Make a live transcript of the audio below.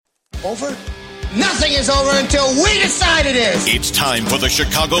Over? Nothing is over until we decide it is. It's time for the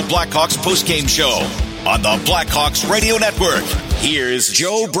Chicago Blackhawks postgame show on the Blackhawks Radio Network. Here's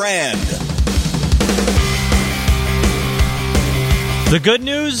Joe Brand. The good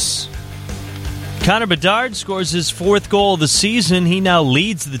news, Connor Bedard scores his 4th goal of the season. He now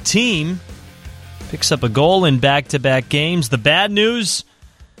leads the team, picks up a goal in back-to-back games. The bad news,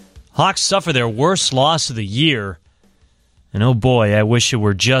 Hawks suffer their worst loss of the year. And oh boy, I wish it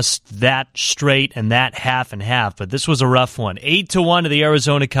were just that straight and that half and half, but this was a rough one. 8-1 to the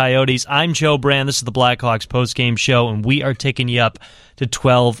Arizona Coyotes. I'm Joe Brand. This is the Blackhawks postgame show, and we are taking you up to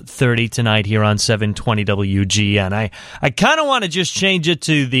 12:30 tonight here on 720 WGN. I kind of want to just change it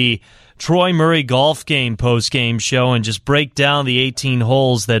to the Troy Murray golf game post-game show and just break down the 18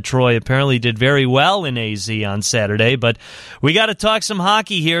 holes that Troy apparently did very well in AZ on Saturday. But we got to talk some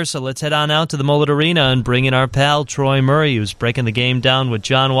hockey here, so let's head on out to the Mullet Arena and bring in our pal Troy Murray, who's breaking the game down with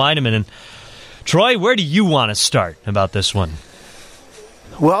John Weideman. And Troy, where do you want to start about this one?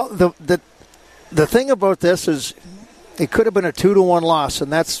 Well, the thing about this is it could have been a 2-1 loss,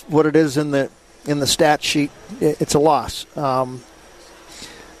 and that's what it is in the stat sheet. It's a loss.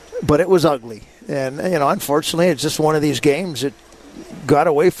 But it was ugly. And, unfortunately, it's just one of these games that got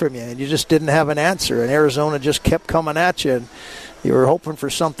away from you, and you just didn't have an answer. And Arizona just kept coming at you, and you were hoping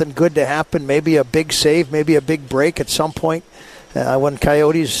for something good to happen, maybe a big save, maybe a big break at some point when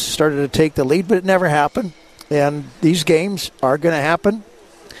Coyotes started to take the lead, but it never happened. And these games are going to happen.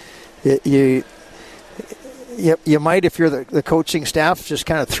 You might, if you're the coaching staff, just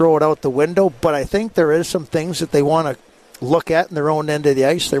kind of throw it out the window, but I think there is some things that they want to look at in their own end of the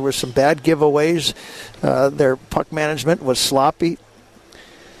ice. There were some bad giveaways. Their puck management was sloppy.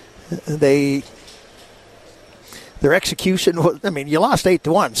 Their execution was, you lost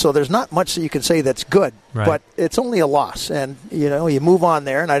 8-1, so there's not much that you can say that's good, right. But it's only a loss, and you move on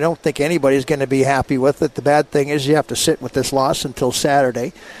there, and I don't think anybody's going to be happy with it. The bad thing is you have to sit with this loss until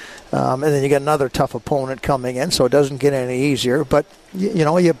Saturday, and then you get another tough opponent coming in, so it doesn't get any easier. But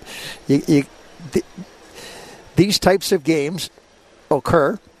these types of games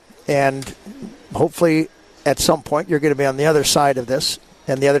occur, and hopefully at some point you're going to be on the other side of this,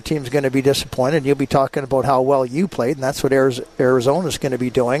 and the other team's going to be disappointed, and you'll be talking about how well you played, and that's what Arizona's going to be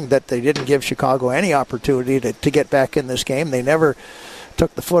doing, that they didn't give Chicago any opportunity to get back in this game. They never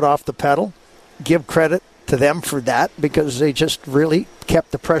took the foot off the pedal. Give credit to them for that, because they just really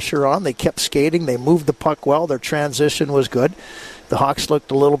kept the pressure on. They kept skating. They moved the puck well. Their transition was good. The Hawks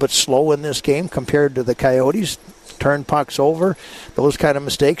looked a little bit slow in this game compared to the Coyotes. Turned pucks over. Those kind of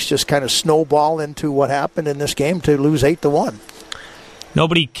mistakes just kind of snowball into what happened in this game to lose 8-1.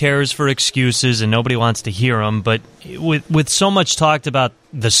 Nobody cares for excuses and nobody wants to hear them, but with so much talked about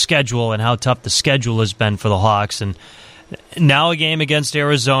the schedule and how tough the schedule has been for the Hawks, and now a game against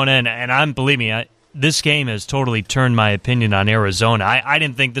Arizona, and believe me, this game has totally turned my opinion on Arizona. I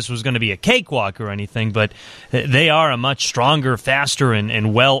didn't think this was going to be a cakewalk or anything, but they are a much stronger, faster,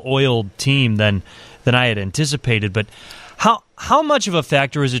 and well-oiled team than I had anticipated. But how much of a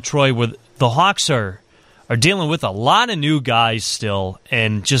factor is it, Troy, where the Hawks are dealing with a lot of new guys still,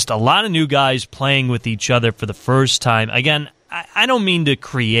 and just a lot of new guys playing with each other for the first time? Again, I don't mean to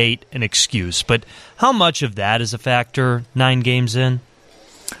create an excuse, but how much of that is a factor 9 games in?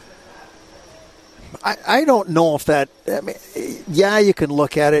 I don't know if that, yeah, you can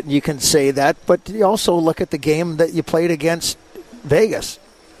look at it and you can say that, but you also look at the game that you played against Vegas.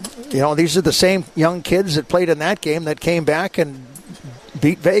 These are the same young kids that played in that game that came back and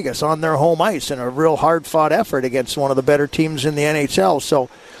beat Vegas on their home ice in a real hard-fought effort against one of the better teams in the NHL. So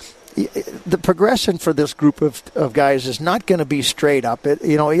the progression for this group of guys is not going to be straight up.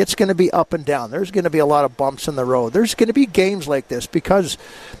 It's going to be up and down. There's going to be a lot of bumps in the road. There's going to be games like this because,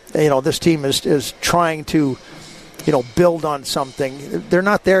 this team is trying to, build on something. They're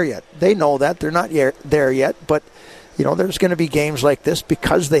not there yet. They know that. They're not there yet. But, there's going to be games like this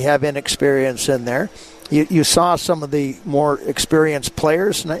because they have inexperience in there. You saw some of the more experienced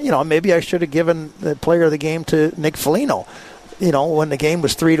players. Maybe I should have given the player of the game to Nick Foligno. When the game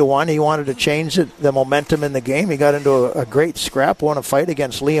was 3-1, he wanted to change the momentum in the game. He got into a great scrap, won a fight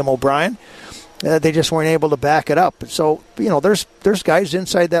against Liam O'Brien. They just weren't able to back it up. So, there's guys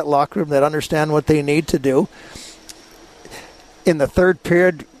inside that locker room that understand what they need to do. In the third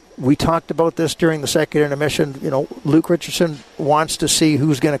period, we talked about this during the second intermission. Luke Richardson wants to see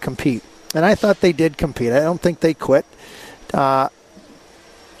who's going to compete. And I thought they did compete. I don't think they quit. But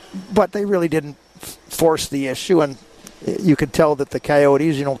they really didn't force the issue. And you could tell that the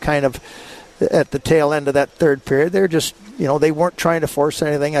Coyotes, kind of at the tail end of that third period, they're just, they weren't trying to force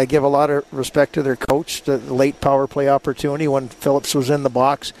anything. I give a lot of respect to their coach, the late power play opportunity when Phillips was in the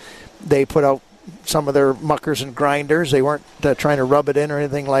box. they put out some of their muckers and grinders. They weren't trying to rub it in or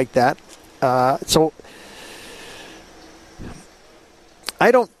anything like that. So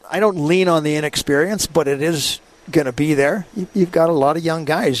I don't lean on the inexperience, but it is going to be there. You've got a lot of young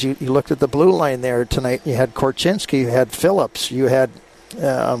guys. You looked at the blue line there tonight. You had Korchinski, you had Phillips, you had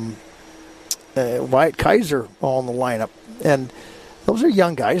Wyatt Kaiser all in the lineup. And those are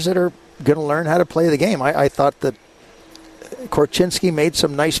young guys that are going to learn how to play the game. I thought that Korchinski made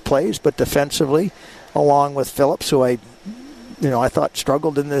some nice plays, but defensively, along with Phillips, who I thought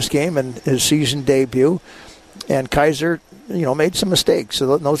struggled in this game in his season debut, and Kaiser, made some mistakes.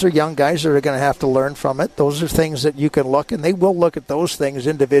 So those are young guys that are going to have to learn from it. Those are things that you can look, and they will look at those things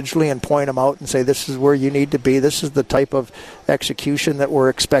individually and point them out and say, this is where you need to be. This is the type of execution that we're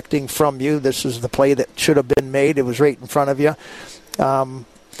expecting from you. This is the play that should have been made. It was right in front of you.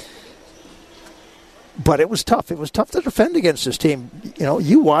 But it was tough. It was tough to defend against this team.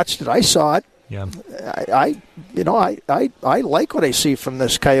 You watched it. I saw it. Yeah. I like what I see from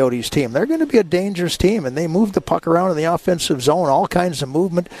this Coyotes team. They're going to be a dangerous team, and they move the puck around in the offensive zone, all kinds of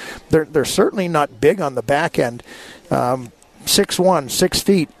movement. They're certainly not big on the back end. 6'1", 6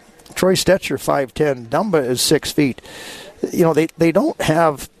 feet. Troy Stetcher, 5'10". Dumba is 6 feet. They don't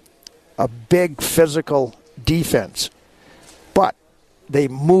have a big physical defense, but they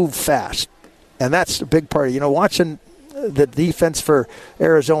move fast. And that's the big part. Watching the defense for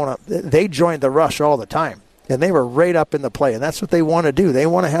Arizona, they joined the rush all the time. And they were right up in the play. And that's what they want to do. They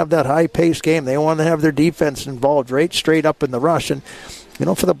want to have that high-paced game. They want to have their defense involved right straight up in the rush. And,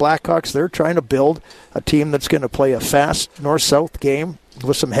 for the Blackhawks, they're trying to build a team that's going to play a fast north-south game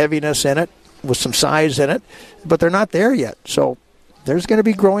with some heaviness in it, with some size in it. But they're not there yet. So there's going to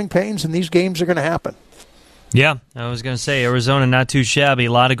be growing pains, and these games are going to happen. Yeah, I was going to say, Arizona not too shabby.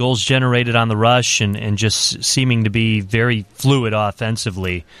 A lot of goals generated on the rush and just seeming to be very fluid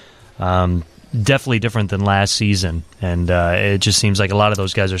offensively. Definitely different than last season. And it just seems like a lot of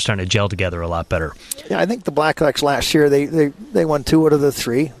those guys are starting to gel together a lot better. Yeah, I think the Blackhawks last year, they won 2 out of the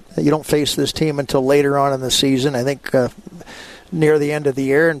 3. You don't face this team until later on in the season. I think near the end of the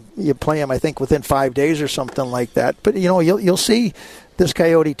year, and you play them, I think, within 5 days or something like that. But, you'll see this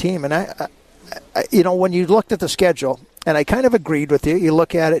Coyote team. And I when you looked at the schedule, and I kind of agreed with you, you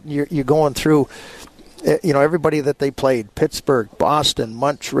look at it and you're going through, everybody that they played, Pittsburgh, Boston,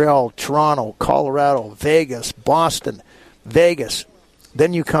 Montreal, Toronto, Colorado, Vegas, Boston, Vegas.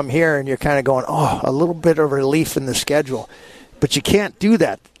 Then you come here and you're kind of going, a little bit of relief in the schedule. But you can't do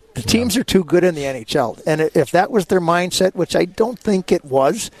that. The teams are too good in the NHL. And if that was their mindset, which I don't think it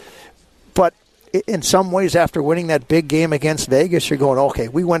was, but in some ways, after winning that big game against Vegas, you're going, okay,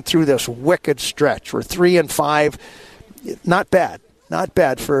 we went through this wicked stretch. We're 3-5. Not bad. Not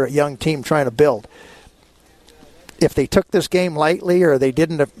bad for a young team trying to build. If they took this game lightly or they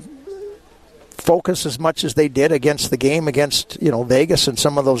didn't focus as much as they did against the game against, Vegas and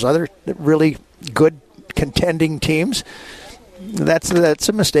some of those other really good contending teams, that's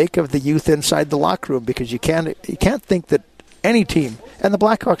a mistake of the youth inside the locker room, because you can't think that any team, and the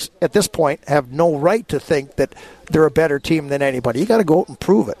Blackhawks at this point have no right to think that they're a better team than anybody. You got to go out and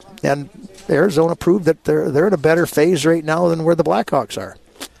prove it. And Arizona proved that they're in a better phase right now than where the Blackhawks are.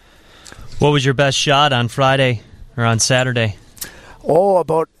 What was your best shot on Friday or on Saturday?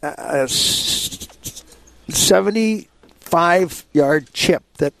 About a 75-yard chip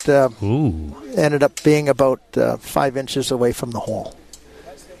that ended up being about 5 inches away from the hole.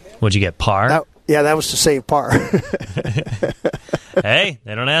 Would you get par? That was to save par. Hey,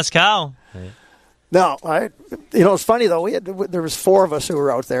 they don't ask how. No, it's funny though. There was 4 of us who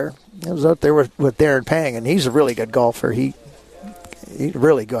were out there. I was out there with Darren Pang, and he's a really good golfer. He's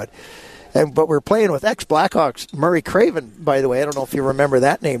really good. But we're playing with ex-Blackhawks, Murray Craven, by the way. I don't know if you remember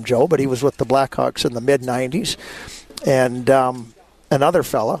that name, Joe, but he was with the Blackhawks in the mid-'90s. And another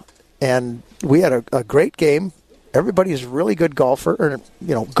fella. And we had a great game. Everybody's a really good golfer, or,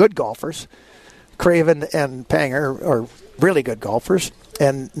 good golfers. Craven and Panger are really good golfers.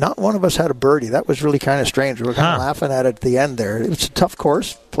 And not one of us had a birdie. That was really kind of strange. We were kind of laughing at it at the end there. It was a tough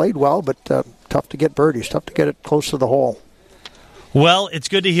course. Played well, but tough to get birdies. Tough to get it close to the hole. Well, it's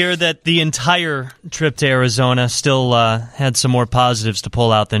good to hear that the entire trip to Arizona still had some more positives to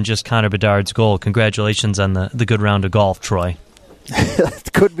pull out than just Connor Bedard's goal. Congratulations on the good round of golf, Troy. That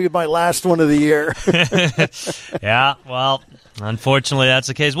could be my last one of the year. Yeah, well, unfortunately that's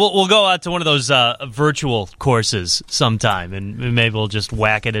the case. We'll go out to one of those virtual courses sometime, and maybe we'll just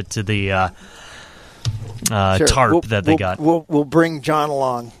whack it to the sure. tarp that they got. We'll bring John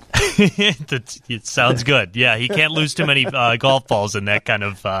along. It sounds good. Yeah, he can't lose too many golf balls in that kind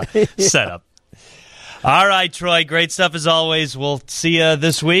of setup. All right, Troy. Great stuff as always. We'll see you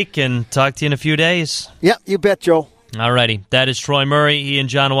this week and talk to you in a few days. Yeah, you bet, Joe. All righty. That is Troy Murray. He and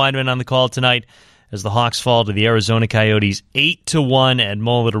John Weidman on the call tonight as the Hawks fall to the Arizona Coyotes 8-1 at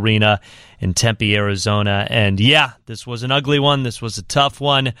Mullet Arena in Tempe, Arizona. And yeah, this was an ugly one. This was a tough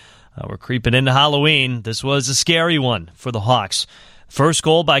one. We're creeping into Halloween. This was a scary one for the Hawks. First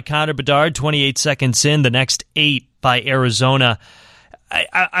goal by Connor Bedard, 28 seconds in. The next 8 by Arizona.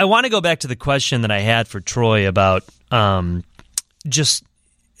 I want to go back to the question that I had for Troy about just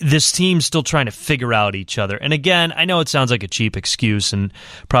this team still trying to figure out each other. And again, I know it sounds like a cheap excuse and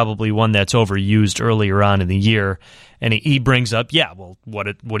probably one that's overused earlier on in the year. And he brings up, what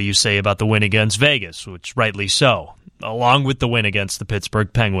do you say about the win against Vegas, which rightly so, along with the win against the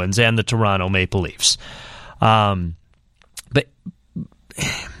Pittsburgh Penguins and the Toronto Maple Leafs. But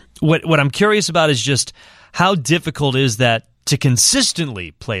what I'm curious about is just how difficult is that to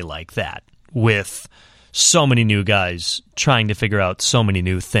consistently play like that with so many new guys trying to figure out so many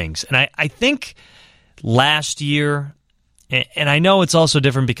new things. And I think last year, and I know it's also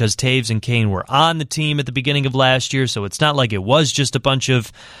different because Taves and Kane were on the team at the beginning of last year, so it's not like it was just a bunch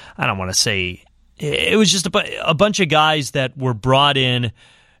of, I don't want to say, it was just a bunch of guys that were brought in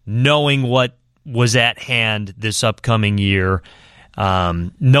knowing what was at hand this upcoming year,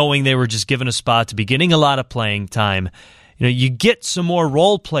 knowing they were just given a spot to be getting a lot of playing time. You know, you get some more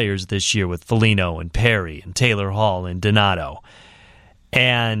role players this year with Foligno and Perry and Taylor Hall and Donato.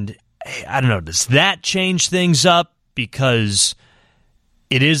 And I don't know, does that change things up? Because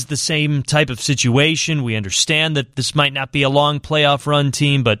it is the same type of situation. We understand that this might not be a long playoff run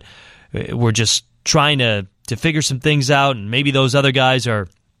team, but we're just trying to figure some things out. And maybe those other guys are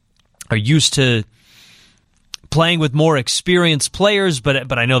used to playing with more experienced players,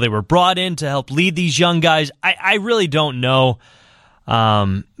 but I know they were brought in to help lead these young guys. I really don't know.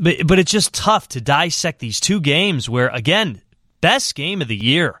 But it's just tough to dissect these two games where, again, best game of the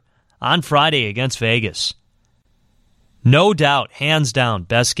year on Friday against Vegas. No doubt, hands down,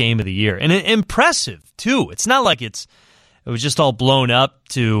 best game of the year. And impressive, too. It's not like it was just all blown up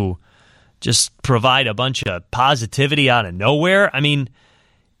to just provide a bunch of positivity out of nowhere. I mean,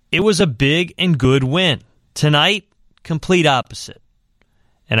 it was a big and good win. Tonight, complete opposite.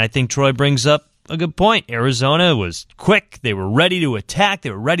 And I think Troy brings up a good point. Arizona was quick. They were ready to attack. They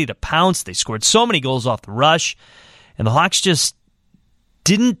were ready to pounce. They scored so many goals off the rush. And the Hawks just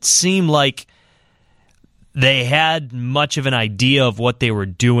didn't seem like they had much of an idea of what they were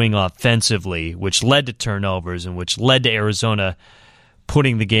doing offensively, which led to turnovers and which led to Arizona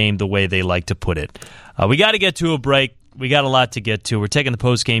putting the game the way they like to put it. We got to get to a break. We got a lot to get to. We're taking the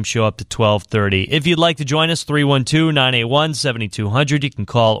post-game show up to 12:30. If you'd like to join us, 312-981-7200. You can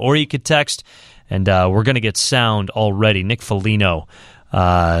call or you could text, and we're going to get sound already. Nick Foligno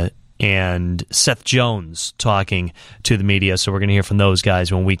and Seth Jones talking to the media, so we're going to hear from those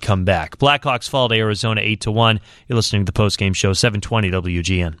guys when we come back. Blackhawks fall to Arizona 8-1. You're listening to the post-game show, 720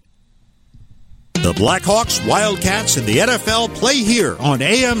 WGN. The Blackhawks, Wildcats, and the NFL play here on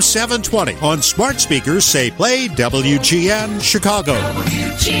AM 720. On smart speakers, say play WGN Chicago.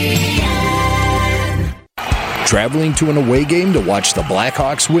 WGN. Traveling to an away game to watch the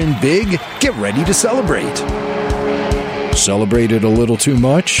Blackhawks win big? Get ready to celebrate. Celebrated a little too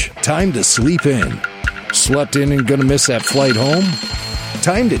much? Time to sleep in. Slept in and gonna miss that flight home?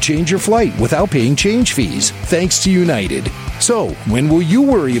 Time to change your flight without paying change fees, thanks to United. So, when will you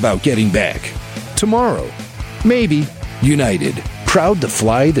worry about getting back? Tomorrow. Maybe. United. Proud to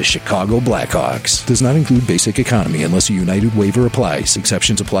fly the Chicago Blackhawks. Does not include basic economy unless a United waiver applies.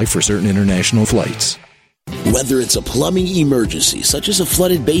 Exceptions apply for certain international flights. Whether it's a plumbing emergency, such as a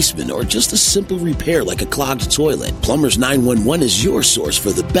flooded basement, or just a simple repair like a clogged toilet, Plumbers 911 is your source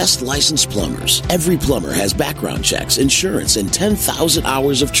for the best licensed plumbers. Every plumber has background checks, insurance, and 10,000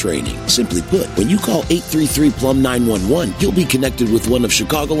 hours of training. Simply put, when you call 833-PLUM-911, you'll be connected with one of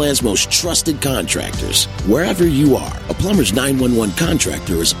Chicagoland's most trusted contractors. Wherever you are, a Plumbers 911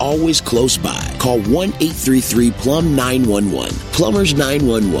 contractor is always close by. Call 1-833-PLUM-911. Plumbers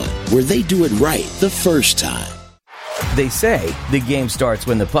 911, where they do it right the first time. They say the game starts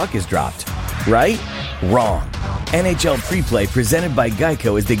when the puck is dropped, right? Wrong. NHL Preplay presented by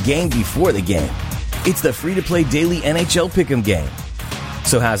Geico is the game before the game. It's the free-to-play daily NHL Pick'em game.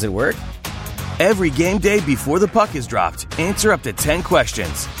 So how's it work? Every game day before the puck is dropped, answer up to 10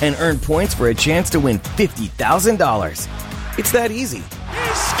 questions and earn points for a chance to win $50,000. It's that easy.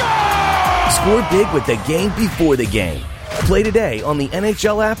 Score big with the game before the game. Play today on the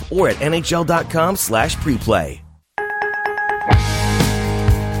NHL app or at NHL.com/preplay.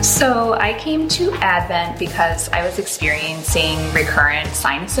 So I came to Advent because I was experiencing recurrent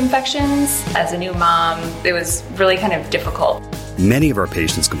sinus infections. As a new mom, it was really kind of difficult. Many of our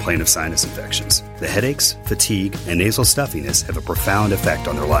patients complain of sinus infections. The headaches, fatigue, and nasal stuffiness have a profound effect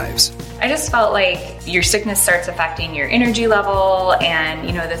on their lives. I just felt like your sickness starts affecting your energy level and,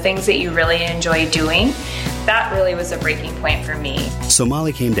 the things that you really enjoy doing. That really was a breaking point for me. So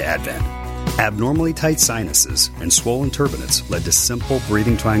Molly came to Advent. Abnormally tight sinuses and swollen turbinates led to simple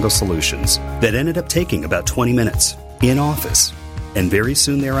breathing triangle solutions that ended up taking about 20 minutes in office. And very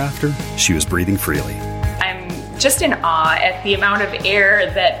soon thereafter, she was breathing freely. I'm just in awe at the amount of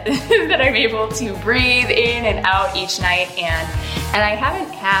air that that I'm able to breathe in and out each night. And I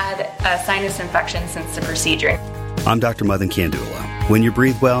haven't had a sinus infection since the procedure. I'm Dr. Madan Kandula. When you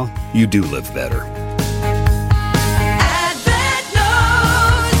breathe well, you do live better.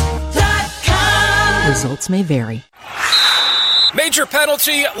 Results may vary. Major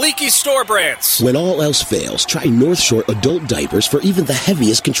penalty, leaky store brands. When all else fails, try North Shore adult diapers for even the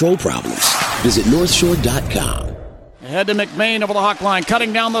heaviest control problems. Visit NorthShore.com. Ahead to McBain over the hawk line,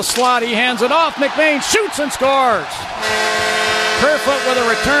 cutting down the slot. He hands it off. McBain shoots and scores. Kerfoot with a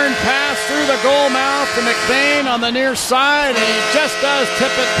return pass through the goal mouth to McBain on the near side, and he just does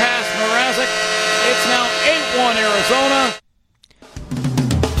tip it past Mrazek. It's now 8-1 Arizona.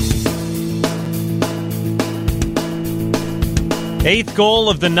 Eighth goal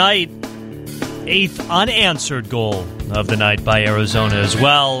of the night. Eighth unanswered goal of the night by Arizona as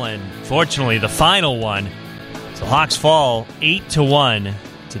well. And fortunately, the final one. So Hawks fall 8-1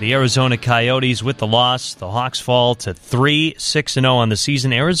 to the Arizona Coyotes with the loss. The Hawks fall to 3-6-0 on the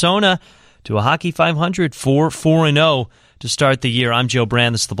season. Arizona to a Hockey 500, 4-4-0 to start the year. I'm Joe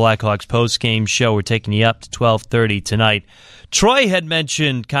Brand. This is the Blackhawks post-game show. We're taking you up to 12:30 tonight. Troy had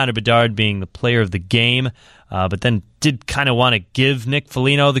mentioned Connor Bedard being the player of the game. But then did kind of want to give Nick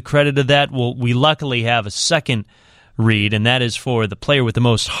Foligno the credit of that. Well, we luckily have a second read, and that is for the player with the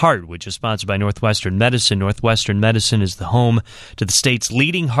most heart, which is sponsored by Northwestern Medicine. Northwestern Medicine is the home to the state's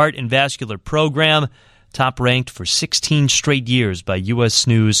leading heart and vascular program, top-ranked for 16 straight years by U.S.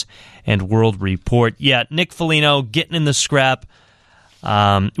 News and World Report. Yeah, Nick Foligno getting in the scrap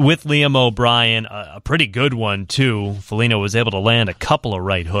with Liam O'Brien, a pretty good one, too. Foligno was able to land a couple of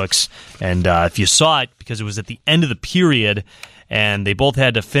right hooks, and if you saw it, because it was at the end of the period, and they both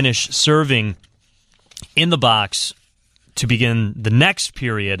had to finish serving in the box to begin the next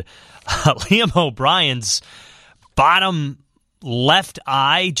period, Liam O'Brien's bottom left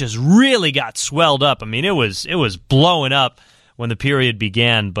eye just really got swelled up. I mean, it was blowing up when the period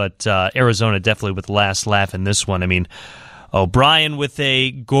began, but Arizona definitely with the last laugh in this one. I mean, O'Brien with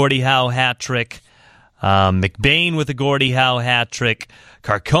a Gordie Howe hat trick, McBain with a Gordie Howe hat trick,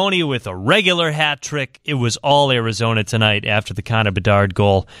 Carcone with a regular hat trick. It was all Arizona tonight after the Connor Bedard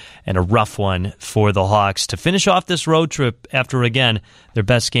goal, and a rough one for the Hawks to finish off this road trip after, again, their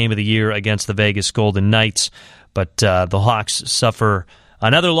best game of the year against the Vegas Golden Knights. But the Hawks suffer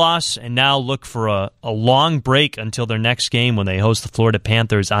another loss and now look for a long break until their next game when they host the Florida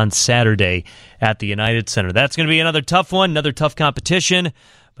Panthers on Saturday at the United Center. That's going to be another tough one, another tough competition,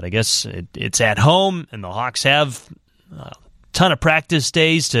 but I guess it's at home, and the Hawks have a ton of practice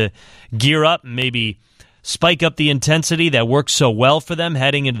days to gear up and maybe spike up the intensity that works so well for them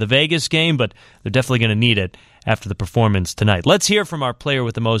heading into the Vegas game, but they're definitely going to need it after the performance tonight. Let's hear from our player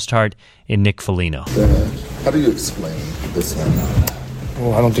with the most heart in Nick Foligno. How do you explain this one?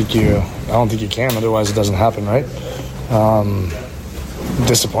 Well, I don't think you can. Otherwise, it doesn't happen, right?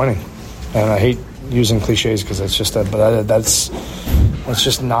 Disappointing, and I hate using cliches because it's just that. But that's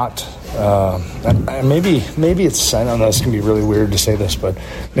just not. Maybe it's. I know this can be really weird to say this, but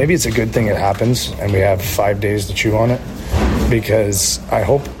maybe it's a good thing it happens, and we have 5 days to chew on it. Because I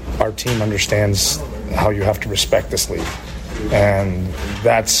hope our team understands how you have to respect this league, and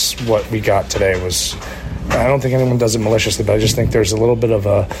that's what we got today. I don't think anyone does it maliciously, but I just think there's a little bit of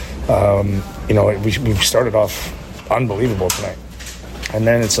we started off unbelievable tonight. And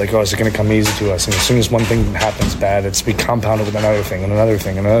then it's like, is it going to come easy to us? And as soon as one thing happens bad, it's be compounded with another thing and another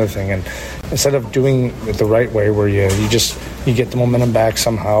thing and another thing. And instead of doing it the right way, where you get the momentum back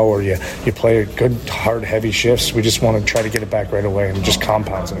somehow, or you play good, hard, heavy shifts, we just want to try to get it back right away, and it just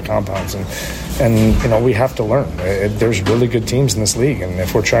compounds and compounds. And we have to learn. There's really good teams in this league, and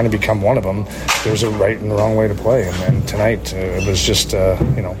if we're trying to become one of them, there's a right and wrong way to play. And tonight it was just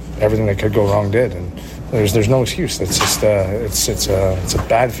everything that could go wrong did. And there's no excuse. It's just it's a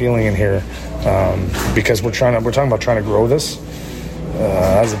bad feeling in here because we're talking about trying to grow this.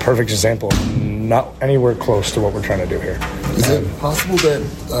 As a perfect example, not anywhere close to what we're trying to do here. Is it possible that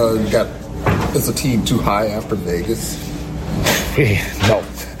you got as a team too high after Vegas? No.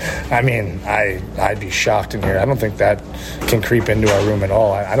 I mean, I'd be shocked in here. I don't think that can creep into our room at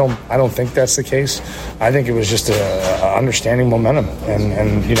all. I don't think that's the case. I think it was just a understanding momentum,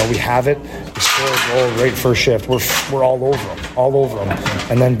 and you know, we have it. We score a goal right first shift. We're all over them,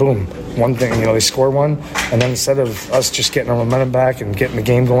 and then boom, one thing, you know, they score one, and then instead of us just getting our momentum back and getting the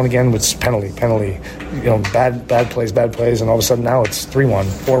game going again, it's penalty, you know, bad plays, and all of a sudden now it's 3-1,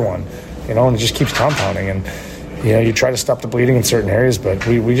 4-1, you know, and it just keeps compounding. And you know, you try to stop the bleeding in certain areas, but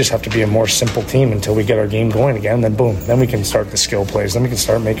we just have to be a more simple team until we get our game going again. Then boom, then we can start the skill plays. Then we can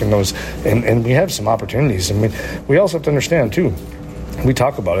start making those, and we have some opportunities. I mean, we also have to understand too. We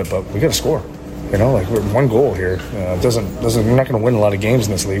talk about it, but we got to score. You know, like we're one goal here. We're not going to win a lot of games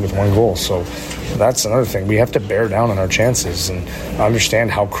in this league with one goal. So that's another thing. We have to bear down on our chances and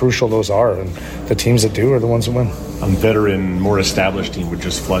understand how crucial those are. And the teams that do are the ones that win. A veteran, more established team would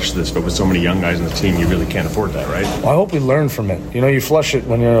just flush this, but with so many young guys on the team, you really can't afford that, right? Well, I hope we learn from it. You know, you flush it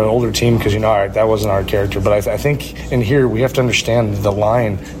when you're an older team because, you know, all right, that wasn't our character. But I think in here we have to understand the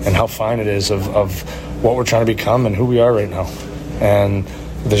line and how fine it is of what we're trying to become and who we are right now. And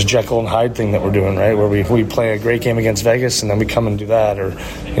this Jekyll and Hyde thing that we're doing, right, where we play a great game against Vegas and then we come and do that. Or,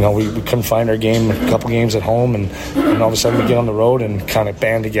 you know, we couldn't find our game a couple games at home and all of a sudden we get on the road and kind of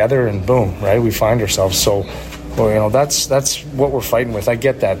band together and boom, right, we find ourselves. So, well, you know, that's what we're fighting with. I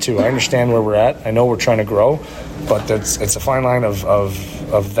get that too. I understand where we're at. I know we're trying to grow, but it's a fine line of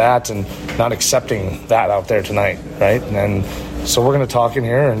that and not accepting that out there tonight, right? And so we're going to talk in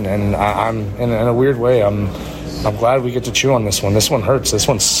here, and I'm in a weird way. I'm glad we get to chew on this one. This one hurts. This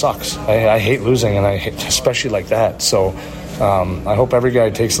one sucks. I hate losing, and I hate, especially like that. So I hope every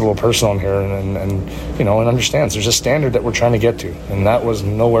guy takes it a little personal in here and you know, and understands there's a standard that we're trying to get to, and that was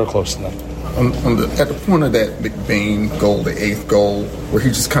nowhere close to that. At the point of that McBain goal, the 8th goal, where he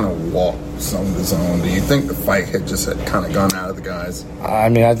just kind of walked some of the zone, do you think the fight had kind of gone out of the guys? I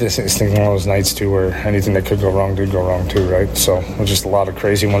mean, I just think one of those nights, too, where anything that could go wrong did go wrong, too, right? So it was just a lot of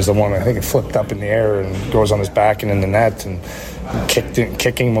crazy ones. The one, I think it flipped up in the air and goes on his back and in the net, and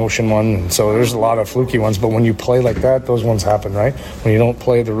kicking motion one. And so there's a lot of fluky ones, but when you play like that, those ones happen, right? When you don't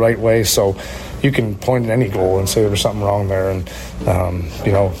play the right way, so you can point at any goal and say there was something wrong there. And,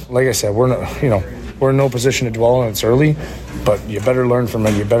 you know, like I said, we're in no position to dwell on it. It's early, but you better learn from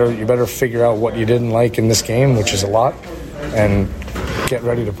it. You better figure out what you didn't like in this game, which is a lot, and get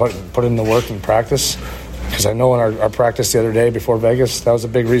ready to put in the work and practice. Because I know in our practice the other day before Vegas, that was a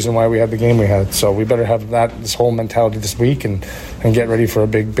big reason why we had the game we had. So we better have this whole mentality this week and get ready for a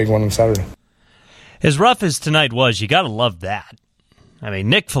big one on Saturday. As rough as tonight was, you got to love that. I mean,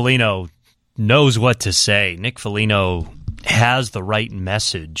 Nick Foligno knows what to say. Nick Foligno has the right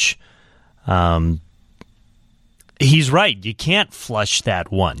message. He's right. You can't flush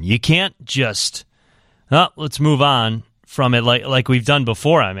that one. You can't just, let's move on from it like we've done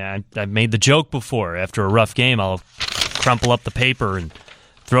before. I mean, I made the joke before. After a rough game, I'll crumple up the paper and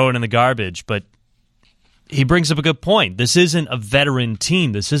throw it in the garbage. But he brings up a good point. This isn't a veteran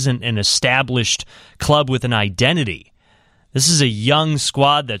team. This isn't an established club with an identity. This is a young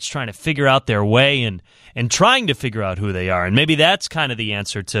squad that's trying to figure out their way and trying to figure out who they are. And maybe that's kind of the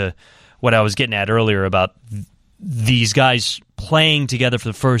answer to what I was getting at earlier about these guys playing together for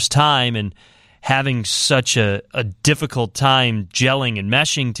the first time and having such a difficult time gelling and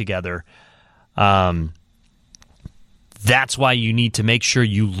meshing together. That's why you need to make sure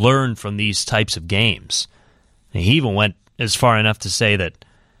you learn from these types of games. And he even went as far enough to say that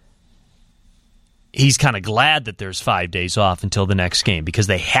he's kind of glad that there's 5 days off until the next game because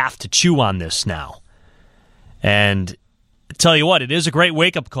they have to chew on this now. And I tell you what, it is a great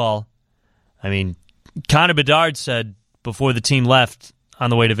wake-up call. I mean, Connor Bedard said before the team left on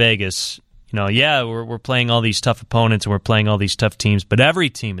the way to Vegas, you know, yeah, we're playing all these tough opponents and we're playing all these tough teams, but every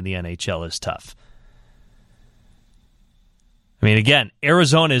team in the NHL is tough. I mean, again,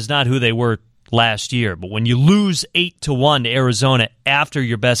 Arizona is not who they were last year, but when you lose 8-1 to Arizona after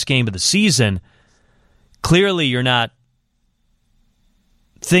your best game of the season, clearly you're not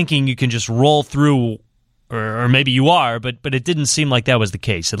thinking you can just roll through, or maybe you are, but it didn't seem like that was the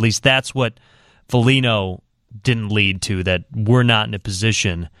case. At least that's what Foligno didn't lead to, that we're not in a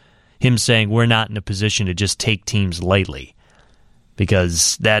position, him saying we're not in a position to just take teams lightly,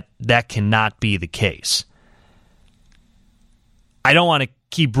 because that cannot be the case. I don't want to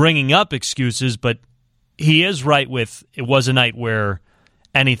keep bringing up excuses, but he is right with it was a night where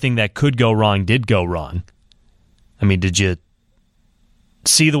anything that could go wrong did go wrong. I mean, did you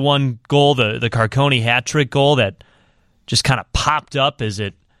see the one goal, the Carcone hat-trick goal that just kind of popped up as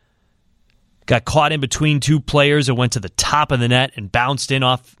it got caught in between two players and went to the top of the net and bounced in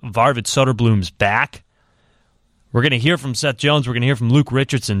off of Arvid Soderblom's back? We're going to hear from Seth Jones. We're going to hear from Luke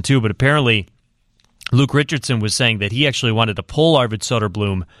Richardson, too. But apparently, Luke Richardson was saying that he actually wanted to pull Arvid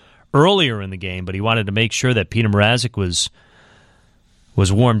Soderblom earlier in the game, but he wanted to make sure that Peter Mrazek was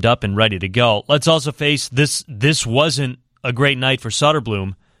warmed up and ready to go. Let's also face this wasn't a great night for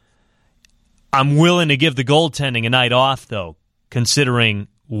Soderblom. I'm willing to give the goaltending a night off, though, considering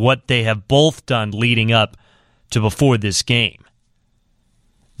what they have both done leading up to before this game.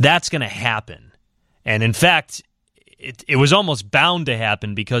 That's going to happen. And in fact, it was almost bound to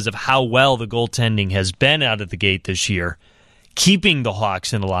happen because of how well the goaltending has been out of the gate this year, keeping the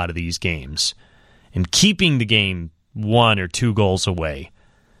Hawks in a lot of these games and keeping the game 1 or 2 goals away.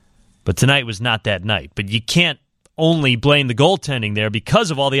 But tonight was not that night. But you can't only blame the goaltending there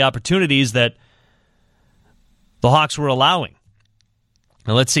because of all the opportunities that the Hawks were allowing.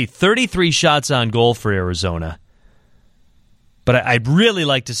 Now let's see, 33 shots on goal for Arizona. But I'd really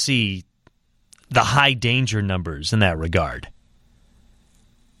like to see the high danger numbers in that regard.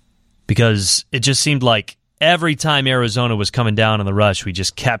 Because it just seemed like every time Arizona was coming down in the rush, we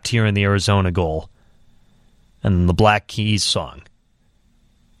just kept hearing the Arizona goal and the Black Keys song.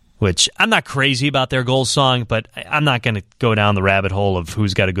 Which, I'm not crazy about their goal song, but I'm not going to go down the rabbit hole of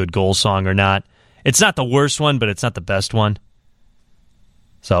who's got a good goal song or not. It's not the worst one, but it's not the best one.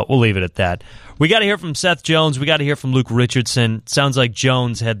 So we'll leave it at that. We got to hear from Seth Jones. We got to hear from Luke Richardson. Sounds like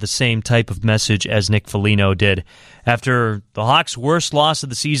Jones had the same type of message as Nick Foligno did. After the Hawks' worst loss of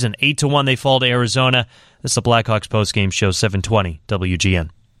the season, 8-1, they fall to Arizona. This is the Blackhawks postgame show, 720 WGN.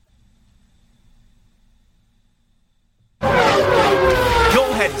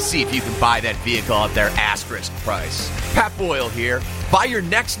 See if you can buy that vehicle at their asterisk price. Pat Boyle here. Buy your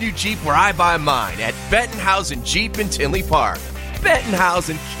next new Jeep where I buy mine at Bettenhausen Jeep in Tinley Park.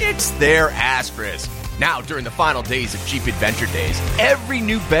 Bettenhausen kicks their asterisk. Now, during the final days of Jeep Adventure Days, every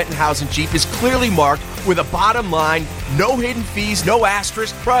new Bettenhausen Jeep is clearly marked with a bottom line, no hidden fees, no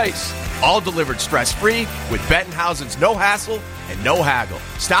asterisk price. All delivered stress-free with Bettenhausen's no hassle and no haggle.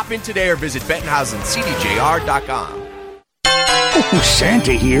 Stop in today or visit BettenhausenCDJR.com. Oh,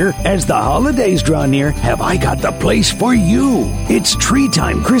 Santa here. As the holidays draw near, have I got the place for you? It's Tree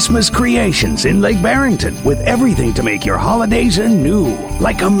Time Christmas Creations in Lake Barrington with everything to make your holidays anew.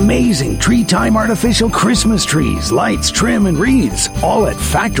 Like amazing Tree Time artificial Christmas trees, lights, trim, and wreaths. All at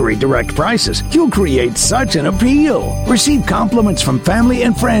factory direct prices. You'll create such an appeal. Receive compliments from family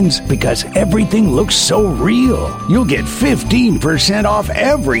and friends because everything looks so real. You'll get 15% off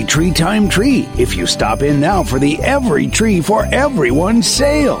every Tree Time tree if you stop in now for the Every Tree for Everyone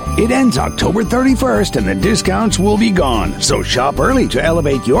sale. It ends October 31st and the discounts will be gone. So shop early to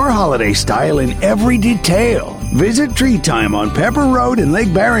elevate your holiday style in every detail. Visit Tree Time on Pepper Road in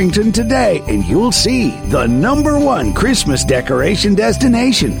Lake Barrington today and you'll see the #1 Christmas decoration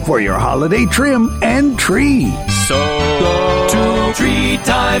destination for your holiday trim and tree. So go to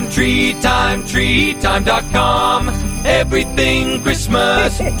treetime.com. Everything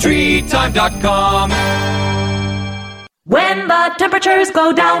Christmas, treetime.com. When the temperatures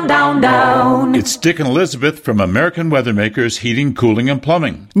go down, down, down. It's Dick and Elizabeth from American Weathermakers Heating, Cooling, and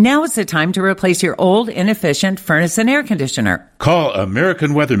Plumbing. Now is the time to replace your old, inefficient furnace and air conditioner. Call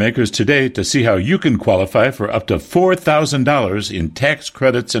American Weathermakers today to see how you can qualify for up to $4,000 in tax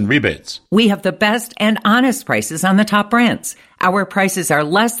credits and rebates. We have the best and honest prices on the top brands. Our prices are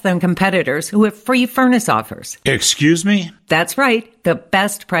less than competitors who have free furnace offers. Excuse me? That's right, the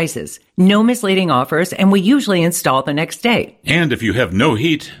best prices. No misleading offers, and we usually install the next day. And if you have no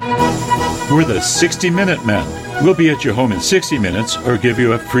heat, we're the 60-Minute Men. We'll be at your home in 60 minutes or give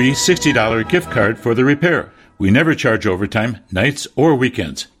you a free $60 gift card for the repair. We never charge overtime, nights or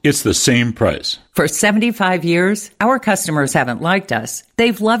weekends. It's the same price. For 75 years, our customers haven't liked us.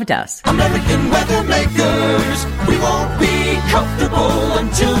 They've loved us. American Weathermakers. We won't be comfortable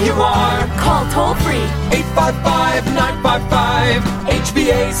until you are. Call toll-free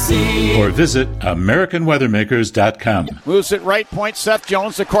 855-955-HVAC. Or visit AmericanWeathermakers.com. Moves it right point, Seth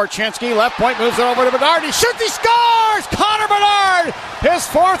Jones to Korchinski. Left point, moves it over to Bedard. He shoots, he scores! Connor Bedard! His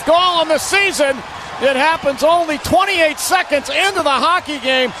 4th goal in the season. It happens only 28 seconds into the hockey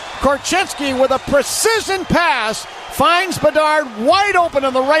game. Korchinski with a precision pass finds Bedard wide open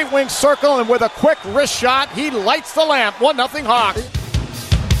in the right wing circle, and with a quick wrist shot, he lights the lamp. 1-0 Hawks.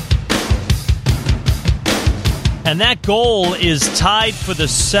 And that goal is tied for the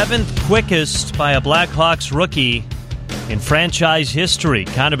 7th quickest by a Blackhawks rookie in franchise history.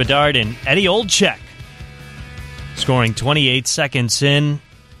 Connor Bedard and Eddie Olczyk scoring 28 seconds in.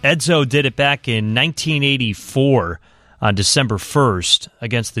 Edzo did it back in 1984 on December 1st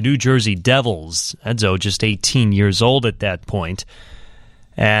against the New Jersey Devils. Edzo just 18 years old at that point.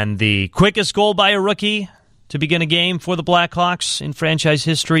 And the quickest goal by a rookie to begin a game for the Blackhawks in franchise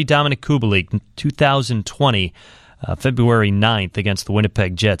history. Dominic Kubalik, 2020, February 9th against the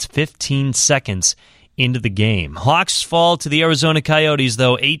Winnipeg Jets, 15 seconds into the game. Hawks fall to the Arizona Coyotes,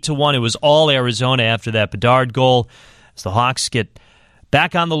 though, 8-1. It was all Arizona after that Bedard goal. As the Hawks get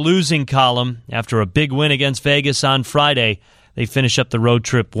back on the losing column after a big win against Vegas on Friday, they finish up the road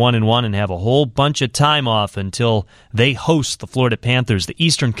trip 1-1 and have a whole bunch of time off until they host the Florida Panthers, the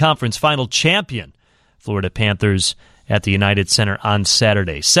Eastern Conference final champion Florida Panthers, at the United Center on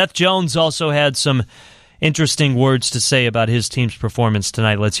Saturday. Seth Jones also had some interesting words to say about his team's performance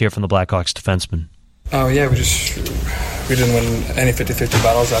tonight. Let's hear from the Blackhawks defenseman. Oh, yeah, we didn't win any 50-50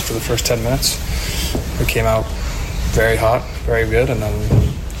 battles after the first 10 minutes. We came out very hot, very good, and then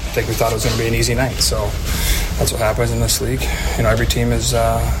I think we thought it was going to be an easy night. So that's what happens in this league. You know, every team is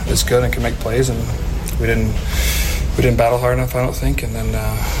good and can make plays, and we didn't battle hard enough, I don't think. And then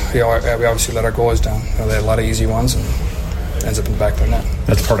we obviously let our goalies down. You know, they had a lot of easy ones, and ends up in the back of the net.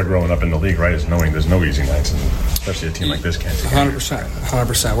 That's part of growing up in the league, right? Is knowing there's no easy nights, and especially a team like this can't.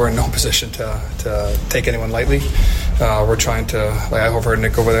 100%. We're in no position to take anyone lightly. We're trying to, like I overheard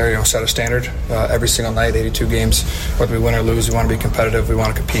Nick over there, you know, set a standard every single night, 82 games. Whether we win or lose, we want to be competitive. We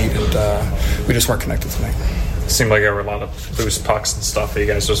want to compete, and we just weren't connected tonight. It seemed like there were a lot of loose pucks and stuff that you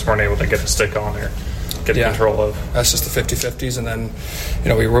guys just weren't able to get the stick on there. Get control of. That's just the 50-50s, and then, you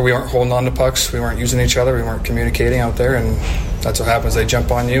know, we weren't holding on to pucks, we weren't using each other, we weren't communicating out there, and that's what happens. They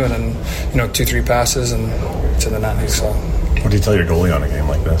jump on you, and then, you know, 2-3 passes and to the net. So, what do you tell your goalie on a game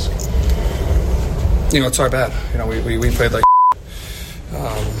like this? You know, it's our bad. You know, we played like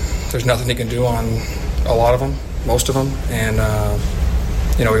there's nothing he can do on a lot of them, most of them, and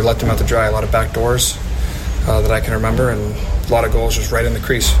you know, we let them out to dry. A lot of back doors that I can remember, and a lot of goals just right in the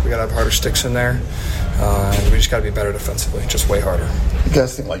crease. We got to have harder sticks in there. And we just got to be better defensively, just way harder. You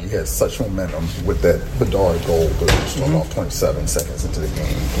guys seem like you had such momentum with that Bedard goal, but it was off 27 seconds into the game.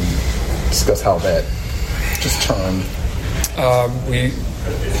 Can you discuss how that just turned? We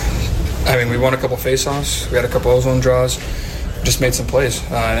won a couple face-offs. We had a couple ozone draws. Just made some plays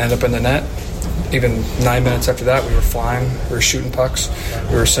and ended up in the net. Even 9 minutes after that, we were flying. We were shooting pucks.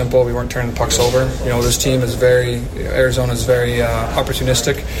 We were simple. We weren't turning the pucks over. You know, this team is Arizona is very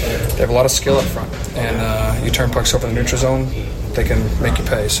opportunistic. They have a lot of skill up front. And you turn pucks over in the neutral zone, they can make you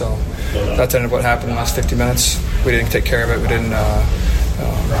pay. So that's ended up what happened in the last 50 minutes. We didn't take care of it. We didn't,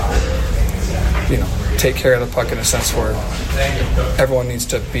 take care of the puck in a sense where everyone needs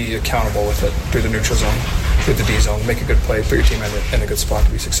to be accountable with it through the neutral zone, through the D zone, make a good play, put your team in a good spot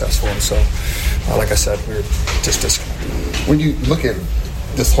to be successful. And so, like I said, we were just disconnected. When you look at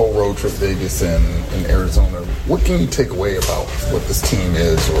this whole road trip, Vegas and Arizona, what can you take away about what this team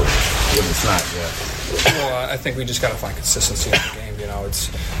is or what it's not yet? Well, I think we just got to find consistency in the game. You know,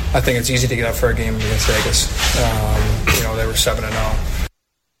 I think it's easy to get up for a game against Vegas. They were 7-0.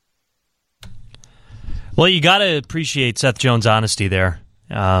 Well, you got to appreciate Seth Jones' honesty there.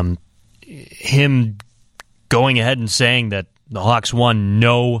 Him going ahead and saying that the Hawks won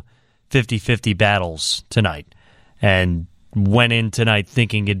no 50-50 battles tonight and went in tonight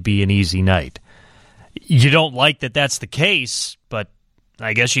thinking it'd be an easy night. You don't like that that's the case, but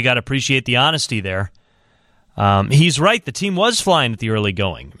I guess you got to appreciate the honesty there. He's right. The team was flying at the early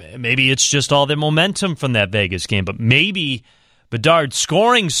going. Maybe it's just all the momentum from that Vegas game, but maybe Bedard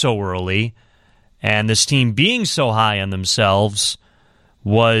scoring so early and this team being so high on themselves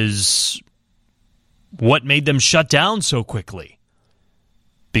was what made them shut down so quickly.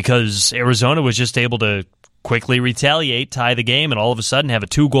 Because Arizona was just able to quickly retaliate, tie the game, and all of a sudden have a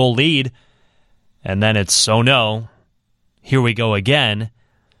 2-goal lead. And then it's, oh no, here we go again.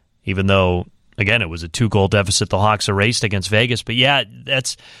 Even though, again, it was a 2-goal deficit the Hawks erased against Vegas. But yeah,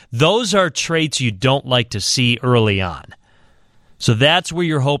 those are traits you don't like to see early on. So that's where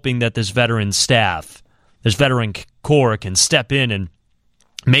you're hoping that this veteran staff, this veteran core can step in and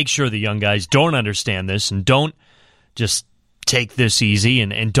make sure the young guys don't understand this and don't just take this easy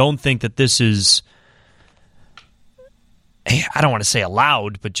and don't think that this is, I don't want to say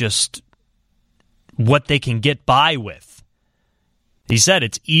allowed, but just what they can get by with. He said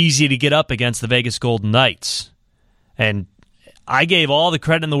it's easy to get up against the Vegas Golden Knights. And I gave all the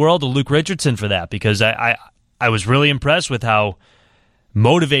credit in the world to Luke Richardson for that because I was really impressed with how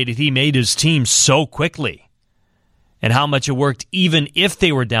motivated he made his team so quickly and how much it worked even if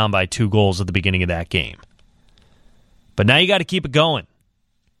they were down by 2 goals at the beginning of that game. But now you got to keep it going.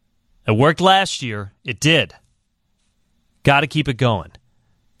 It worked last year. It did. Got to keep it going.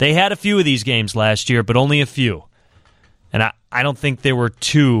 They had a few of these games last year, but only a few. And I don't think there were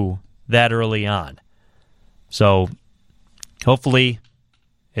 2 that early on. So hopefully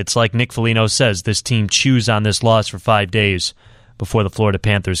It's like Nick Foligno says, this team chews on this loss for 5 days before the Florida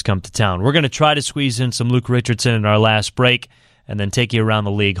Panthers come to town. We're going to try to squeeze in some Luke Richardson in our last break and then take you around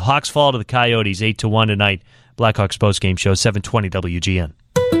the league. Hawks fall to the Coyotes 8-1 tonight. Blackhawks postgame show, 720 WGN.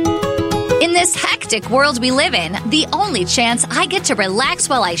 In this hectic world we live in, the only chance I get to relax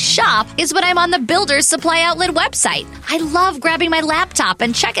while I shop is when I'm on the Builders Supply Outlet website. I love grabbing my laptop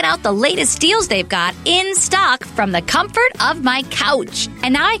and checking out the latest deals they've got in stock from the comfort of my couch.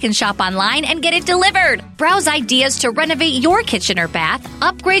 And now I can shop online and get it delivered. Browse ideas to renovate your kitchen or bath,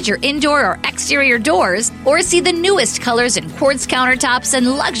 upgrade your indoor or exterior doors, or see the newest colors in quartz countertops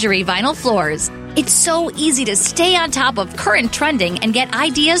and luxury vinyl floors. It's so easy to stay on top of current trending and get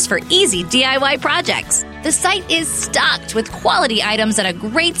ideas for easy DIY projects. The site is stocked with quality items at a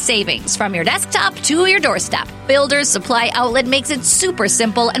great savings from your desktop to your doorstep. Builders Supply Outlet makes it super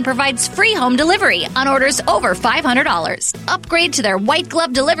simple and provides free home delivery on orders over $500. Upgrade to their white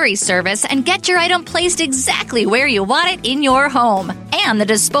glove delivery service and get your item placed exactly where you want it in your home. And the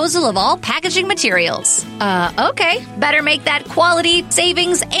disposal of all packaging materials. Okay. Better make that quality,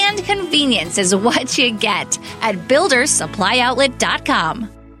 savings, and convenience is what you get at BuildersSupplyOutlet.com.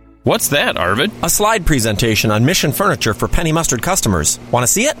 What's that, Arvid? A slide presentation on Mission Furniture for Penny Mustard customers. Want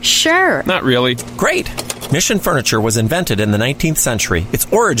to see it? Sure. Not really. Great. Mission Furniture was invented in the 19th century. Its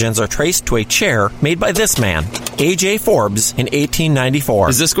origins are traced to a chair made by this man, A.J. Forbes, in 1894.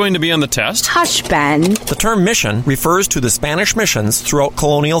 Is this going to be on the test? Hush, Ben. The term mission refers to the Spanish missions throughout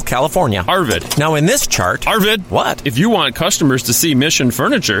colonial California. Arvid. Now in this chart... Arvid. What? If you want customers to see Mission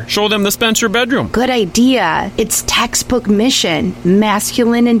Furniture, show them the Spencer bedroom. Good idea. It's textbook Mission.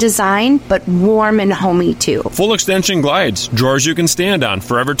 Masculine in design, but warm and homey too. Full extension glides, drawers you can stand on,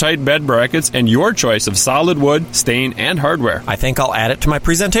 forever tight bed brackets, and your choice of solid wood, stain, and hardware. I think I'll add it to my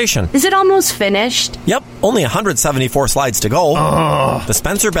presentation. Is it almost finished? Yep, only 174 slides to go. The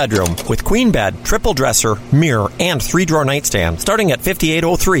Spencer bedroom with queen bed, triple dresser, mirror, and 3-drawer nightstand, starting at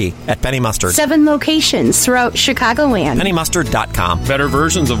 $58.03 at Penny Mustard. 7 locations throughout Chicagoland. PennyMustard.com. Better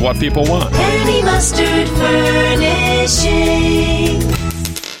versions of what people want. Penny Mustard Furnishing.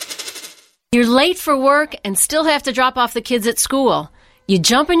 You're late for work and still have to drop off the kids at school. You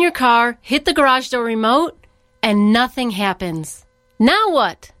jump in your car, hit the garage door remote, and nothing happens. Now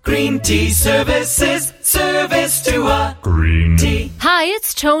what? Green Tea Services, service to a green tea. Hi,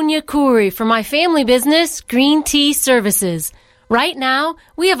 it's Tonya Khoury from my family business, Green Tea Services. Right now,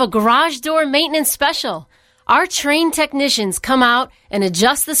 we have a garage door maintenance special. Our trained technicians come out and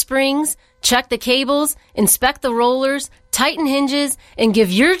adjust the springs, check the cables, inspect the rollers, tighten hinges, and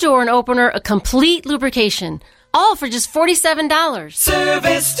give your door and opener a complete lubrication. All for just $47.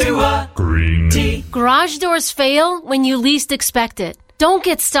 Service to a green tea. Garage doors fail when you least expect it. Don't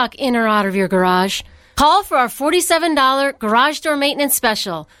get stuck in or out of your garage. Call for our $47 garage door maintenance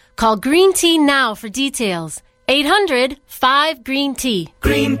special. Call Green Tea now for details. 800-5-GREEN-TEA.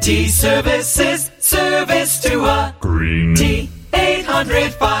 Green Tea Services, service to a green tea.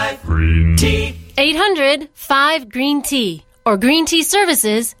 800-5-GREEN-TEA. 800-5-GREEN-TEA or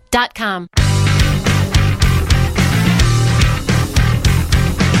greenteaservices.com.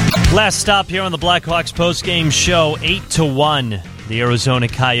 Last stop here on the Blackhawks postgame show, 8-1. The Arizona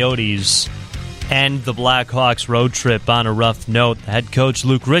Coyotes end the Blackhawks road trip on a rough note. The head coach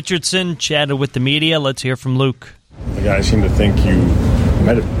Luke Richardson chatted with the media. Let's hear from Luke. The guys seem to think you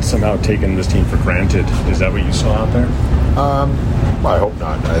might have somehow taken this team for granted. Is that what you saw out there? I hope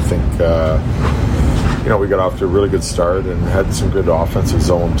not. I think we got off to a really good start and had some good offensive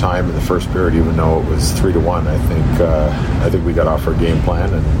zone time in the first period, even though it was 3-1. I think we got off our game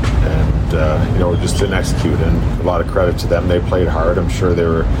plan and we just didn't execute. And a lot of credit to them. They played hard. I'm sure they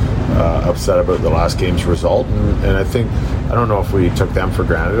were upset about the last game's result. And I don't know if we took them for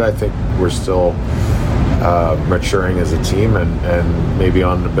granted. I think we're still maturing as a team and maybe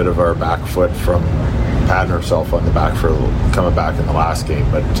on a bit of our back foot from patting ourselves on the back for coming back in the last game.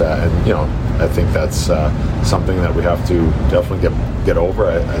 But I think that's something that we have to definitely get over.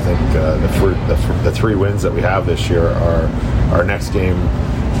 I think the 3 wins that we have this year are our next game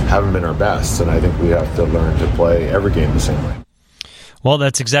haven't been our best, and I think we have to learn to play every game the same way. Well,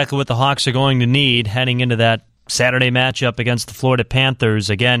 that's exactly what the Hawks are going to need heading into that Saturday matchup against the Florida Panthers.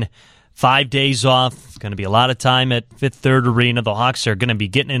 Again, 5 days off. Going to be a lot of time at Fifth Third Arena. The Hawks are going to be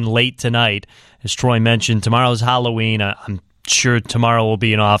getting in late tonight. As Troy mentioned, tomorrow's Halloween. I'm sure tomorrow will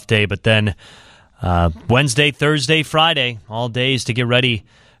be an off day, but then Wednesday, Thursday, Friday, all days to get ready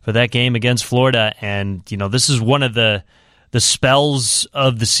for that game against Florida. And, this is one of the spells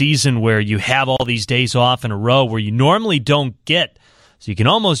of the season where you have all these days off in a row where you normally don't get. So you can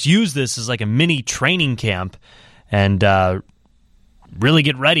almost use this as like a mini training camp and really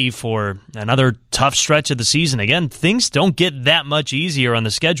get ready for another tough stretch of the season. Again, things don't get that much easier on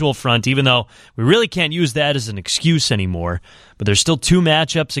the schedule front, even though we really can't use that as an excuse anymore. But there's still 2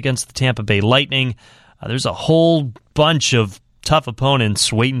 matchups against the Tampa Bay Lightning. There's a whole bunch of tough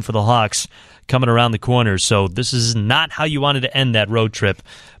opponents waiting for the Hawks coming around the corner. So this is not how you wanted to end that road trip,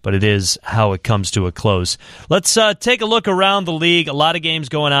 but it is how it comes to a close. Let's take a look around the league. A lot of games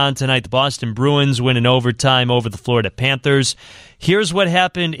going on tonight. The Boston Bruins win in overtime over the Florida Panthers. Here's what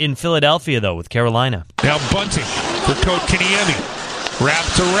happened in Philadelphia, though, with Carolina. Now Bunting for Kotkaniemi.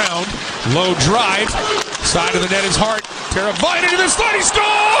 Wrapped around. Low drive. Side of the net is Hart. Teravainen to the slot. He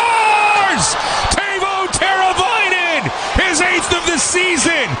scores! Teuvo Teravainen! His 8th of the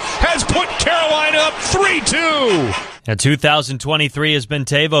season has put Carolina up 3-2. Now, 2023 has been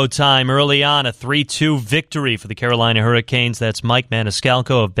Teuvo time early on, a 3-2 victory for the Carolina Hurricanes. That's Mike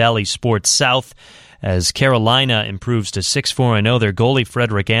Maniscalco of Bally Sports South as Carolina improves to 6-4-0. Their goalie,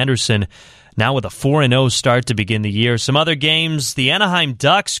 Frederik Andersen, now with a 4-0 start to begin the year. Some other games, the Anaheim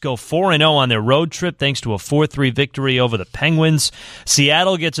Ducks go 4-0 on their road trip thanks to a 4-3 victory over the Penguins.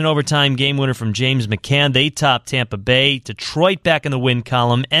 Seattle gets an overtime game winner from James McCann. They top Tampa Bay. Detroit back in the win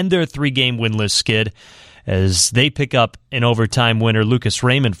column, end their 3-game winless skid as they pick up an overtime winner, Lucas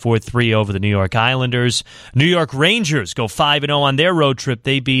Raymond, 4-3 over the New York Islanders. New York Rangers go 5-0 on their road trip.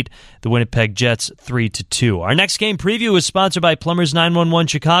 They beat the Winnipeg Jets 3-2. Our next game preview is sponsored by Plumbers 911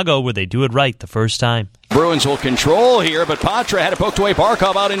 Chicago, where they do it right the first time. Bruins will control here, but Patra had it poked away.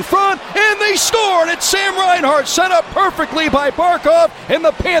 Barkov out in front, and they scored. It's Sam Reinhart set up perfectly by Barkov, and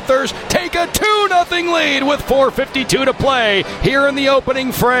the Panthers take a 2-0 lead with 4:52 to play here in the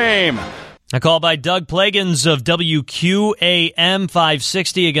opening frame. A call by Doug Plagans of WQAM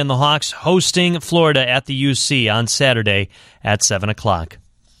 560. Again, the Hawks hosting Florida at the UC on Saturday at 7 o'clock.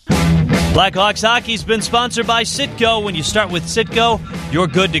 Blackhawks hockey's been sponsored by Citgo. When you start with Citgo, you're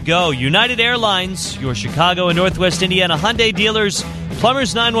good to go. United Airlines, your Chicago and Northwest Indiana Hyundai dealers,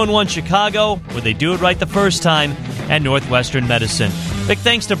 Plumbers 911 Chicago, where they do it right the first time, and Northwestern Medicine. Big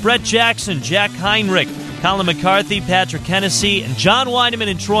thanks to Brett Jackson, Jack Heinrich, Colin McCarthy, Patrick Hennessy, and John Weideman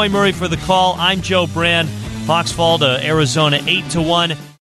and Troy Murray for the call. I'm Joe Brand. Hawks fall to Arizona 8-1.